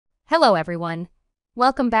Hello everyone.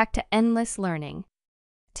 Welcome back to Endless Learning.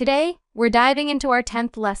 Today, we're diving into our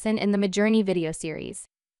 10th lesson in the Midjourney video series.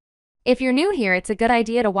 If you're new here, it's a good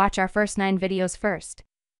idea to watch our first 9 videos first.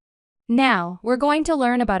 Now, we're going to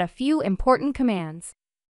learn about a few important commands.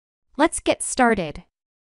 Let's get started.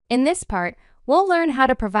 In this part, we'll learn how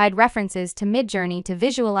to provide references to Midjourney to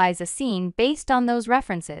visualize a scene based on those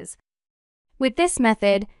references. With this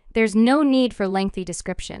method, there's no need for lengthy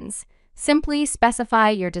descriptions. Simply specify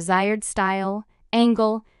your desired style,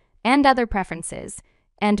 angle, and other preferences,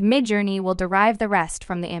 and Midjourney will derive the rest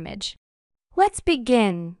from the image. Let's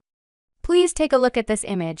begin. Please take a look at this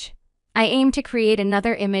image. I aim to create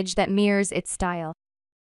another image that mirrors its style.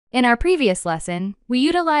 In our previous lesson, we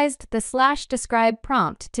utilized the /describe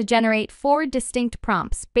prompt to generate 4 distinct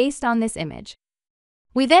prompts based on this image.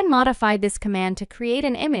 We then modified this command to create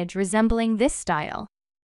an image resembling this style.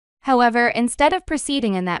 However, instead of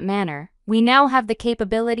proceeding in that manner, we now have the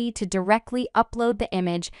capability to directly upload the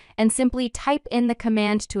image and simply type in the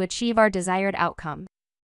command to achieve our desired outcome.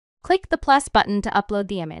 Click the plus button to upload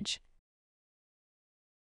the image.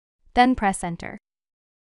 Then press enter.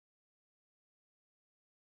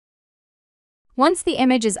 Once the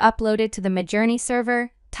image is uploaded to the Midjourney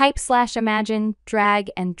server, type /imagine,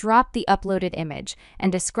 drag, and drop the uploaded image,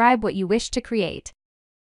 and describe what you wish to create.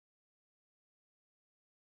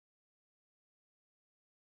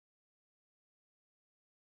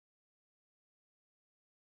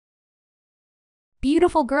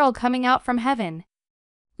 Beautiful girl coming out from heaven.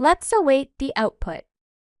 Let's await the output.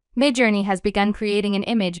 Midjourney has begun creating an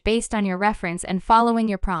image based on your reference and following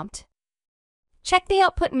your prompt. Check the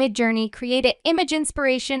output. Midjourney created image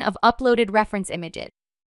inspiration of uploaded reference images.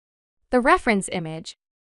 The reference image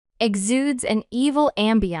exudes an evil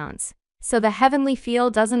ambiance, so the heavenly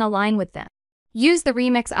feel doesn't align with them. Use the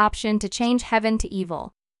remix option to change heaven to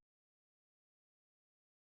evil.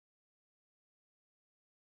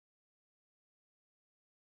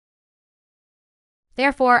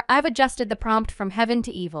 Therefore, I've adjusted the prompt from heaven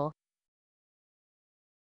to evil.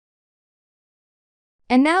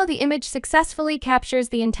 And now the image successfully captures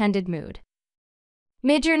the intended mood.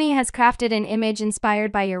 Midjourney has crafted an image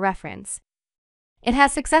inspired by your reference. It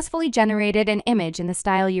has successfully generated an image in the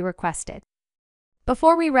style you requested.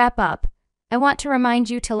 Before we wrap up, I want to remind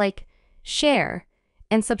you to like, share,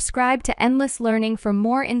 and subscribe to Endless Learning for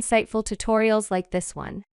more insightful tutorials like this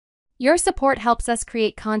one. Your support helps us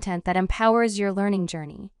create content that empowers your learning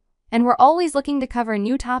journey, and we're always looking to cover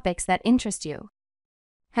new topics that interest you.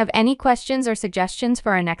 Have any questions or suggestions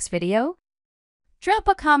for our next video? Drop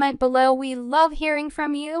a comment below. We love hearing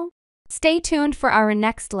from you. Stay tuned for our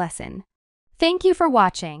next lesson. Thank you for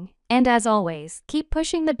watching, and as always, keep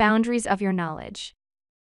pushing the boundaries of your knowledge.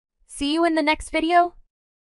 See you in the next video.